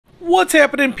What's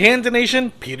happening, Panda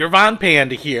Nation? Peter Von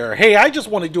Panda here. Hey, I just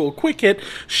want to do a quick hit,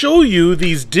 show you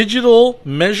these digital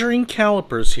measuring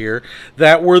calipers here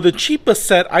that were the cheapest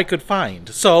set I could find.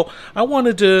 So I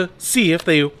wanted to see if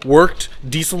they worked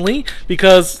decently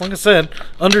because, like I said,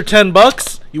 under 10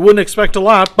 bucks, you wouldn't expect a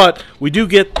lot, but we do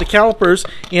get the calipers,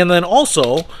 and then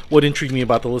also, what intrigued me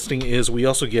about the listing is we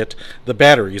also get the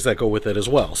batteries that go with it as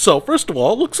well. So first of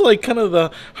all, it looks like kind of the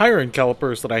higher end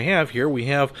calipers that I have here. We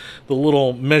have the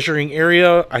little measuring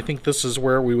area. I think this is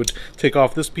where we would take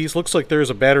off this piece. Looks like there's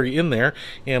a battery in there,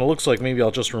 and it looks like maybe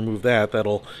I'll just remove that.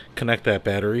 That'll connect that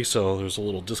battery, so there's a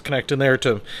little disconnect in there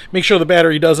to make sure the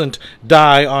battery doesn't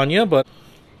die on you, but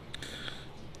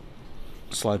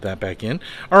slide that back in.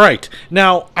 All right,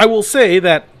 now I will say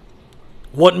that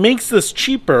what makes this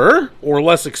cheaper or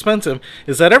less expensive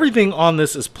is that everything on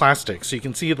this is plastic. So you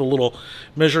can see the little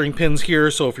measuring pins here.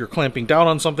 So if you're clamping down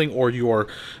on something or you are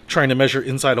trying to measure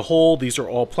inside a hole, these are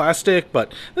all plastic,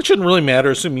 but that shouldn't really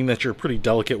matter, assuming that you're pretty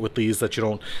delicate with these, that you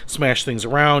don't smash things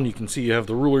around. You can see you have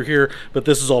the ruler here, but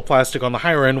this is all plastic. On the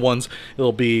higher end ones,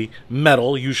 it'll be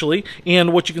metal usually.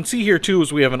 And what you can see here too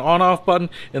is we have an on-off button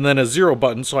and then a zero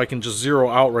button, so I can just zero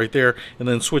out right there and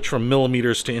then switch from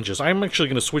millimeters to inches. I'm actually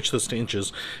going to switch this to inches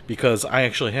because I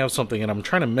actually have something and I'm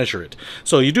trying to measure it.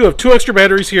 So you do have two extra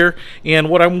batteries here,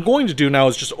 and what I'm going to do now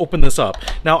is just open this up.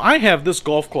 Now I have this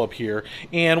golf club here,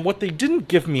 and what they didn't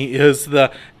give me is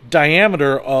the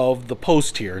diameter of the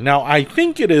post here. Now I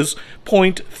think it is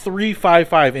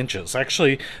 0.355 inches.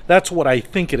 Actually, that's what I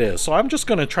think it is. So I'm just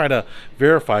going to try to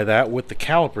verify that with the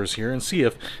calipers here and see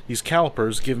if these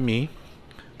calipers give me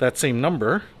that same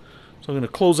number. So I'm going to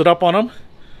close it up on them.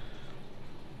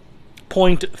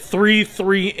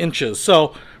 0.33 inches.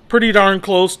 So pretty darn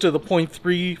close to the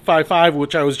 0.355,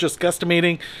 which I was just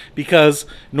guesstimating, because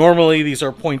normally these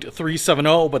are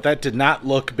 0.370, but that did not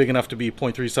look big enough to be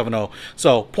 0.370.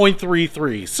 So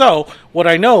 0.33. So what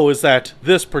I know is that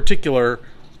this particular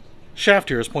shaft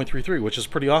here is 0.33, which is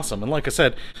pretty awesome. And like I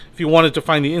said, if you wanted to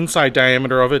find the inside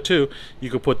diameter of it too, you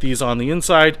could put these on the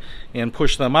inside and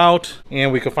push them out,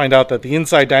 and we could find out that the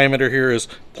inside diameter here is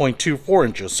 0.24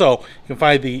 inches. So you can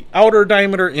find the outer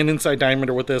diameter and inside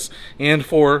diameter with this, and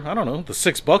for, I don't know, the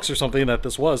 $6 or something that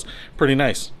this was, pretty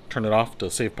nice. Turn it off to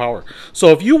save power. So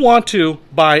if you want to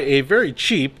buy a very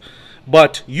cheap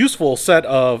but useful set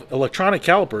of electronic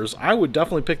calipers, I would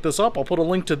definitely pick this up. I'll put a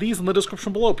link to these in the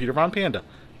description below. Peter Von Panda,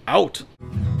 out.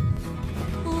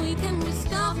 We can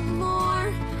discover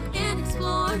more and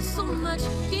explore so much